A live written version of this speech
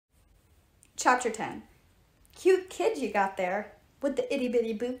Chapter 10. Cute kid you got there, with the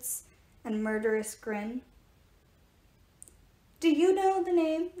itty-bitty boots and murderous grin. Do you know the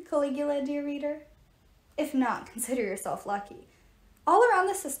name Caligula, dear reader? If not, consider yourself lucky. All around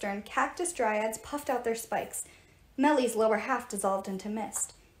the cistern, cactus dryads puffed out their spikes. Mellie's lower half dissolved into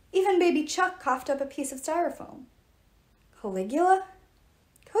mist. Even baby Chuck coughed up a piece of styrofoam. Caligula?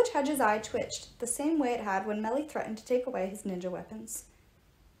 Coach Hedge's eye twitched, the same way it had when Mellie threatened to take away his ninja weapons.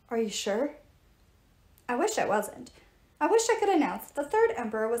 Are you sure? I wish I wasn't. I wished I could announce that the third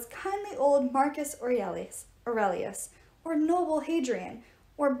emperor was kindly old Marcus Aurelius, or noble Hadrian,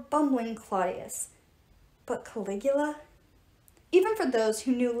 or bumbling Claudius. But Caligula? Even for those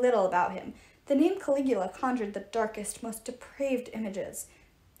who knew little about him, the name Caligula conjured the darkest, most depraved images.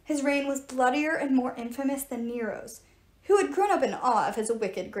 His reign was bloodier and more infamous than Nero's, who had grown up in awe of his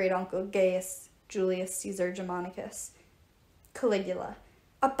wicked great-uncle Gaius Julius Caesar Germanicus. Caligula,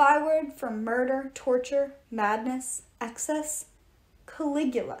 a byword for murder, torture, madness, excess.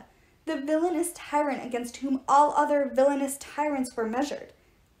 Caligula, the villainous tyrant against whom all other villainous tyrants were measured.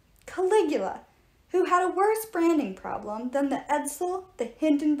 Caligula, who had a worse branding problem than the Edsel, the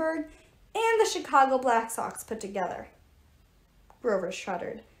Hindenburg, and the Chicago Black Sox put together. Grover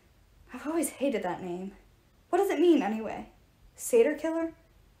shuddered. I've always hated that name. What does it mean, anyway? Satyr killer?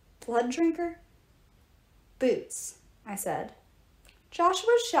 Blood drinker? Boots, I said.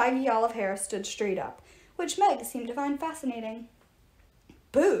 Joshua's shaggy olive hair stood straight up, which Meg seemed to find fascinating.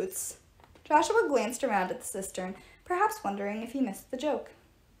 Boots? Joshua glanced around at the cistern, perhaps wondering if he missed the joke.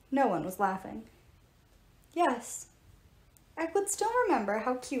 No one was laughing. Yes. I would still remember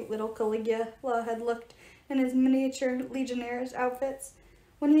how cute little Caligula had looked in his miniature legionnaire's outfits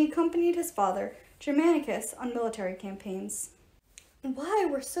when he accompanied his father, Germanicus, on military campaigns. Why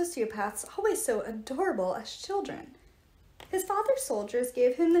were sociopaths always so adorable as children? His father's soldiers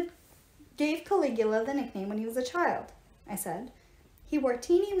gave Caligula the nickname when he was a child, I said. He wore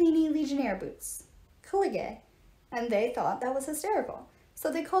teeny-weeny legionnaire boots, Caligae, and they thought that was hysterical,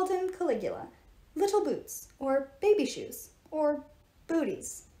 so they called him Caligula, little boots, or baby shoes, or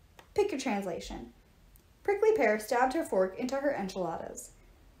booties. Pick your translation. Prickly Pear stabbed her fork into her enchiladas.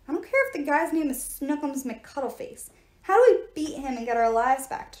 I don't care if the guy's name is Snookums McCuddleface. How do we beat him and get our lives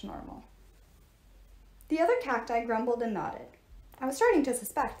back to normal? The other cacti grumbled and nodded. I was starting to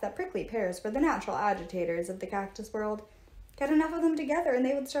suspect that prickly pears were the natural agitators of the cactus world. Get enough of them together and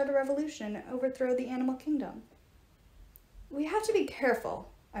they would start a revolution and overthrow the animal kingdom. We have to be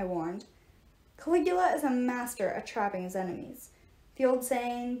careful, I warned. Caligula is a master at trapping his enemies. The old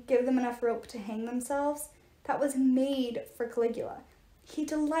saying, give them enough rope to hang themselves, that was made for Caligula. He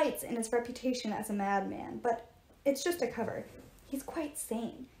delights in his reputation as a madman, but it's just a cover. He's quite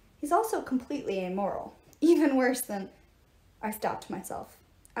sane. He's also completely immoral. Even worse than... I stopped myself.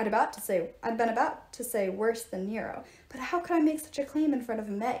 I'd been about to say worse than Nero, but how could I make such a claim in front of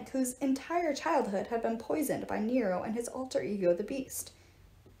Meg, whose entire childhood had been poisoned by Nero and his alter ego, the Beast?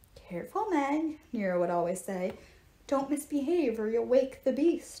 Careful, Meg, Nero would always say. Don't misbehave or you'll wake the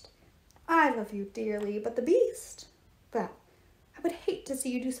Beast. I love you dearly, but the Beast? Well, I would hate to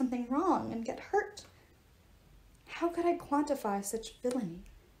see you do something wrong and get hurt. How could I quantify such villainy?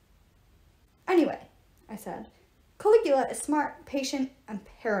 Anyway, I said, Caligula is smart, patient, and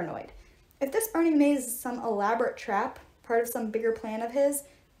paranoid. If this burning maze is some elaborate trap, part of some bigger plan of his,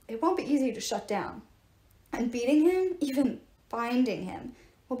 it won't be easy to shut down. And beating him, even finding him,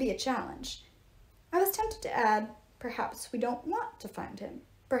 will be a challenge. I was tempted to add, perhaps we don't want to find him.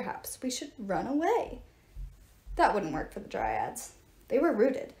 Perhaps we should run away. That wouldn't work for the dryads. They were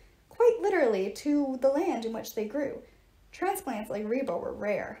rooted, quite literally, to the land in which they grew. Transplants like Reba were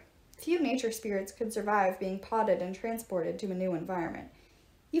rare. Few nature spirits could survive being potted and transported to a new environment.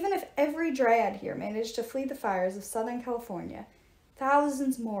 Even if every dryad here managed to flee the fires of Southern California,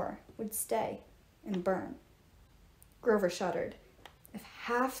 thousands more would stay and burn. Grover shuddered. If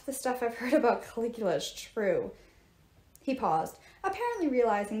half the stuff I've heard about Caligula is true... He paused, apparently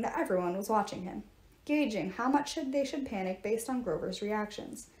realizing that everyone was watching him, gauging how much they should panic based on Grover's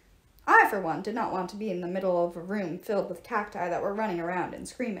reactions. I, for one, did not want to be in the middle of a room filled with cacti that were running around and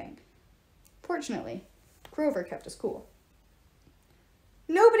screaming. Fortunately, Grover kept his cool.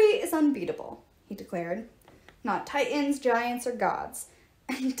 Nobody is unbeatable, he declared. Not titans, giants, or gods.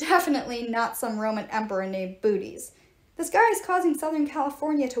 And definitely not some Roman emperor named Booties. This guy is causing Southern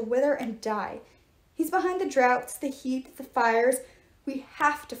California to wither and die. He's behind the droughts, the heat, the fires. We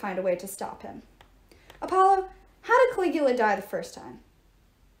have to find a way to stop him. Apollo, how did Caligula die the first time?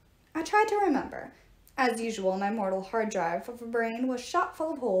 I tried to remember. As usual, my mortal hard drive of a brain was shot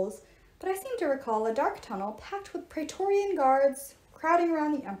full of holes, but I seem to recall a dark tunnel packed with Praetorian guards crowding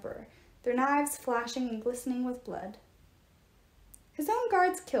around the emperor, their knives flashing and glistening with blood. His own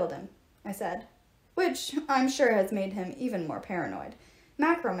guards killed him, I said, which I'm sure has made him even more paranoid.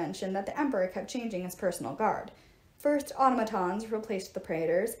 Macro mentioned that the Emperor kept changing his personal guard. First, automatons replaced the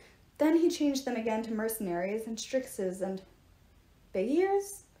praetors, then he changed them again to mercenaries and strixes and big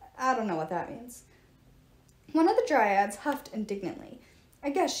ears? I don't know what that means. One of the dryads huffed indignantly. I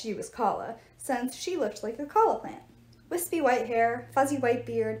guess she was Kala, since she looked like a Kala plant. Wispy white hair, fuzzy white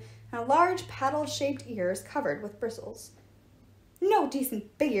beard, and large paddle-shaped ears covered with bristles. No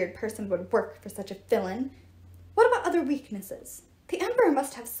decent big-eared person would work for such a villain. What about other weaknesses? The Emperor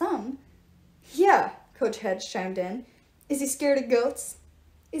must have some. Yeah, Coach Hedge chimed in. Is he scared of goats?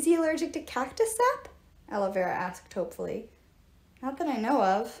 Is he allergic to cactus sap? Aloe Vera asked hopefully. Not that I know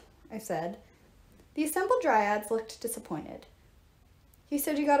of, I said. The assembled dryads looked disappointed. You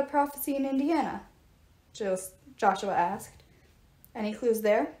said you got a prophecy in Indiana, Joshua asked. Any clues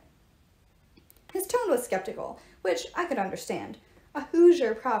there? His tone was skeptical, which I could understand. A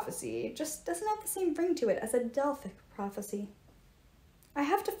Hoosier prophecy just doesn't have the same ring to it as a Delphic prophecy. I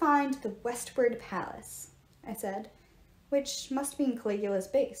have to find the Westward Palace, I said, which must mean Caligula's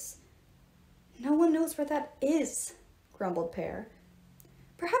base. No one knows where that is, grumbled Pear.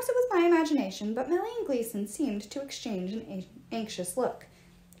 Perhaps it was my imagination, but Melly and Gleason seemed to exchange an anxious look.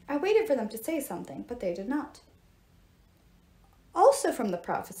 I waited for them to say something, but they did not. Also from the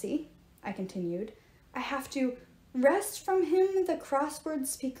prophecy, I continued, I have to wrest from him the crossword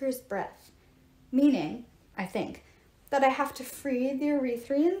speaker's breath, meaning, I think, that I have to free the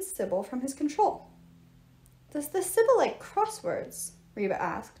Erythrian Sibyl from his control. Does the Sibyl like crosswords? Reba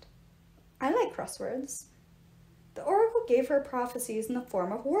asked. I like crosswords. The oracle gave her prophecies in the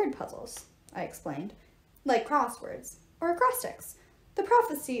form of word puzzles, I explained, like crosswords or acrostics. The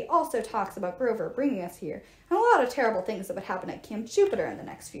prophecy also talks about Grover bringing us here and a lot of terrible things that would happen at Camp Jupiter in the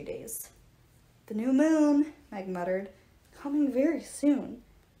next few days. The new moon, Meg muttered, coming very soon.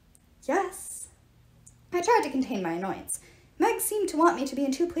 Yes. I tried to contain my annoyance. Meg seemed to want me to be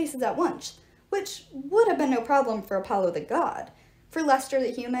in two places at once, which would have been no problem for Apollo the god. For Lester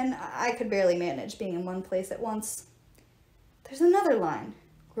the human, I could barely manage being in one place at once. There's another line,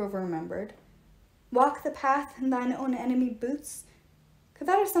 Grover remembered. Walk the path in thine own enemy boots. Could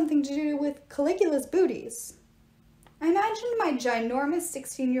that have something to do with Caligula's booties? I imagined my ginormous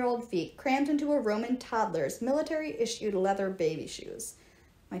 16-year-old feet crammed into a Roman toddler's military-issued leather baby shoes.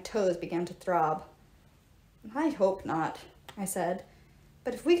 My toes began to throb. I hope not, I said.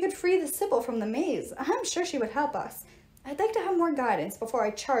 But if we could free the Sibyl from the maze, I'm sure she would help us. I'd like to have more guidance before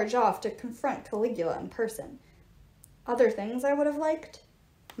I charge off to confront Caligula in person. Other things I would have liked?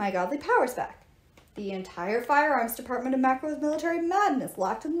 My godly powers back. The entire firearms department of Macro's military madness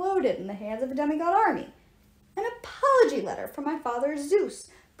locked and loaded in the hands of a demigod army. An apology letter from my father Zeus,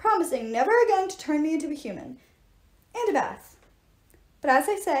 promising never again to turn me into a human. And a bath. But as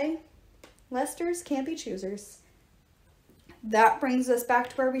I say, Lesters can't be choosers. That brings us back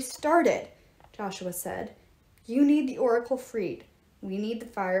to where we started, Joshua said. You need the oracle freed. We need the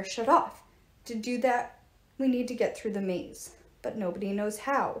fire shut off. To do that, we need to get through the maze, but nobody knows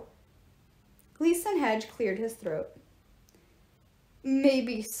how. Gleason Hedge cleared his throat.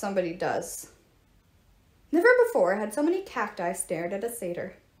 Maybe somebody does. Never before had so many cacti stared at a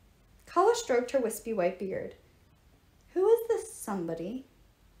satyr. Kala stroked her wispy white beard. Who is this somebody?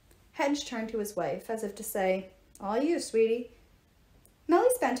 Hedge turned to his wife, as if to say, all you, sweetie. Melly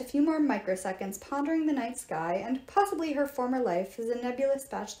spent a few more microseconds pondering the night sky and possibly her former life as a nebulous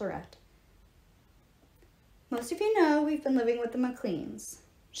bachelorette. Most of you know we've been living with the McLeans,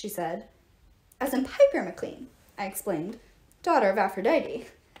 she said. As in Piper McLean, I explained, daughter of Aphrodite.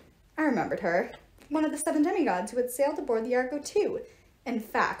 I remembered her, one of the 7 demigods who had sailed aboard the Argo II. In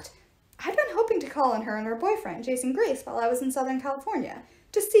fact, I'd been hoping to call on her and her boyfriend, Jason Grace, while I was in Southern California,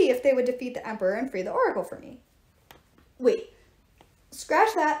 to see if they would defeat the Emperor and free the Oracle for me. Wait,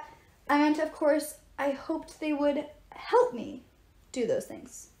 scratch that. I meant, of course, I hoped they would help me do those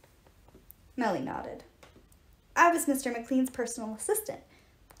things. Melly nodded. I was Mr. McLean's personal assistant.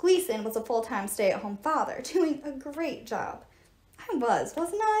 Gleason was a full-time stay-at-home father, doing a great job. I was,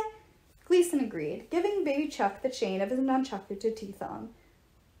 wasn't I? Gleason agreed, giving baby Chuck the chain of his nunchaku to teeth on.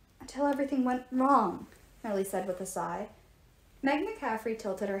 Until everything went wrong, Melly said with a sigh. Meg McCaffrey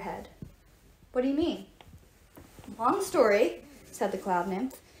tilted her head. What do you mean? Long story, said the cloud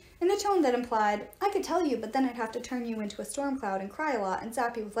nymph, in a tone that implied, I could tell you, but then I'd have to turn you into a storm cloud and cry a lot and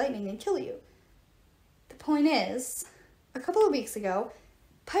zap you with lightning and kill you. The point is, a couple of weeks ago,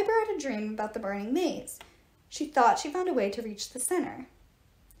 Piper had a dream about the burning maze. She thought she found a way to reach the center.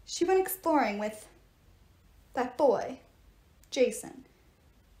 She went exploring with that boy, Jason.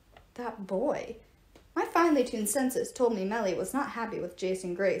 that boy. My finely tuned senses told me Melly was not happy with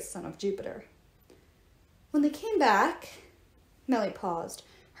Jason Grace, son of Jupiter. When they came back, Melly paused,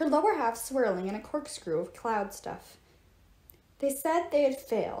 her lower half swirling in a corkscrew of cloud stuff. They said they had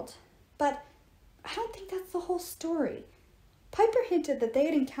failed, but I don't think that's the whole story. Piper hinted that they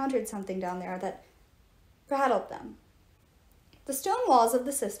had encountered something down there that rattled them. The stone walls of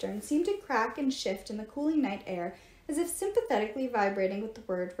the cistern seemed to crack and shift in the cooling night air as if sympathetically vibrating with the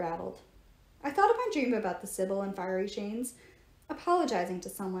word rattled. I thought of my dream about the Sybil and fiery chains, apologizing to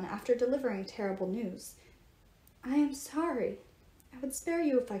someone after delivering terrible news. I am sorry. I would spare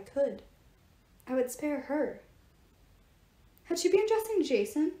you if I could. I would spare her. Had she been addressing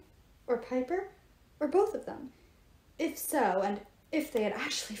Jason? Or Piper? Or both of them? If so, and if they had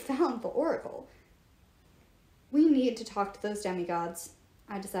actually found the oracle. We need to talk to those demigods,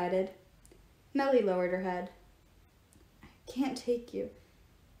 I decided. Melly lowered her head. I can't take you.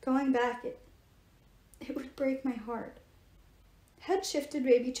 Going back, it would break my heart. Head shifted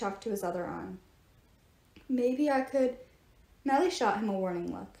Baby Chuck to his other arm. Maybe I could... Melly shot him a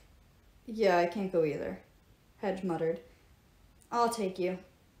warning look. Yeah, I can't go either, Hedge muttered. I'll take you,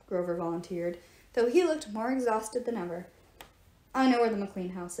 Grover volunteered, though he looked more exhausted than ever. I know where the McLean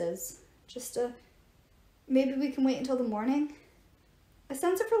house is. Maybe we can wait until the morning? A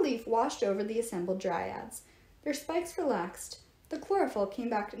sense of relief washed over the assembled dryads. Their spikes relaxed. The chlorophyll came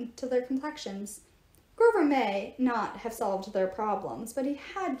back into their complexions. Grover may not have solved their problems, but he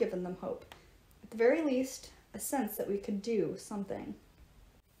had given them hope. At the very least, a sense that we could do something.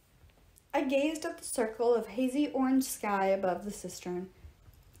 I gazed at the circle of hazy orange sky above the cistern.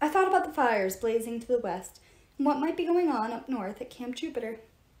 I thought about the fires blazing to the west and what might be going on up north at Camp Jupiter.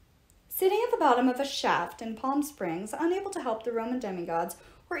 Sitting at the bottom of a shaft in Palm Springs, unable to help the Roman demigods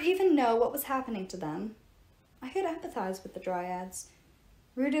or even know what was happening to them, I could empathize with the dryads,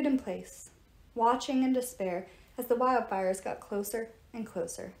 rooted in place, watching in despair as the wildfires got closer and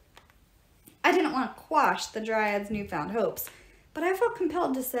closer. I didn't want to quash the dryads' newfound hopes, but I felt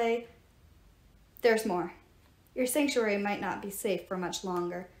compelled to say, there's more. Your sanctuary might not be safe for much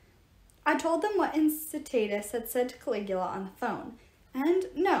longer. I told them what Incitatus had said to Caligula on the phone, and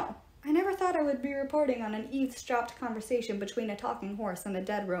no, I never thought I would be reporting on an eavesdropped conversation between a talking horse and a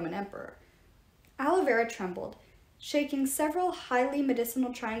dead Roman emperor. Aloe Vera trembled, shaking several highly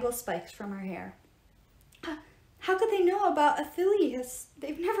medicinal triangle spikes from her hair. How could they know about Athilius?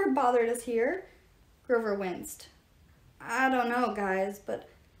 They've never bothered us here. Grover winced. I don't know, guys, but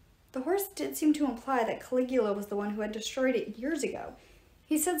the horse did seem to imply that Caligula was the one who had destroyed it years ago.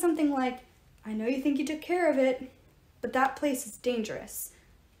 He said something like, I know you think you took care of it, but that place is dangerous.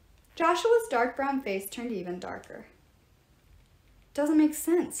 Joshua's dark brown face turned even darker. Doesn't make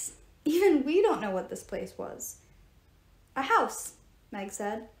sense. Even we don't know what this place was. A house, Meg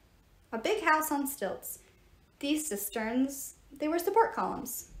said. A big house on stilts. These cisterns, they were support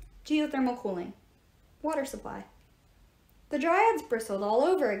columns. Geothermal cooling. Water supply. The dryads bristled all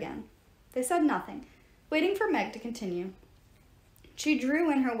over again. They said nothing, waiting for Meg to continue. She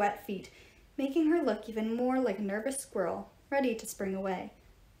drew in her wet feet, making her look even more like a nervous squirrel, ready to spring away.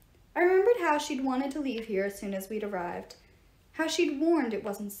 I remembered how she'd wanted to leave here as soon as we'd arrived, how she'd warned it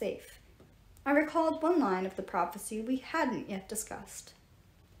wasn't safe. I recalled one line of the prophecy we hadn't yet discussed.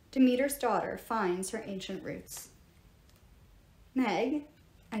 Demeter's daughter finds her ancient roots. Meg,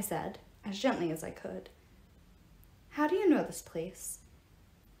 I said, as gently as I could, how do you know this place?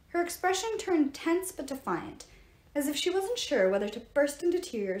 Her expression turned tense but defiant, as if she wasn't sure whether to burst into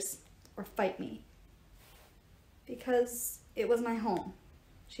tears or fight me. Because it was my home,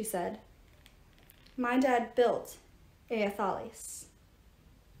 she said. My dad built Aethalis.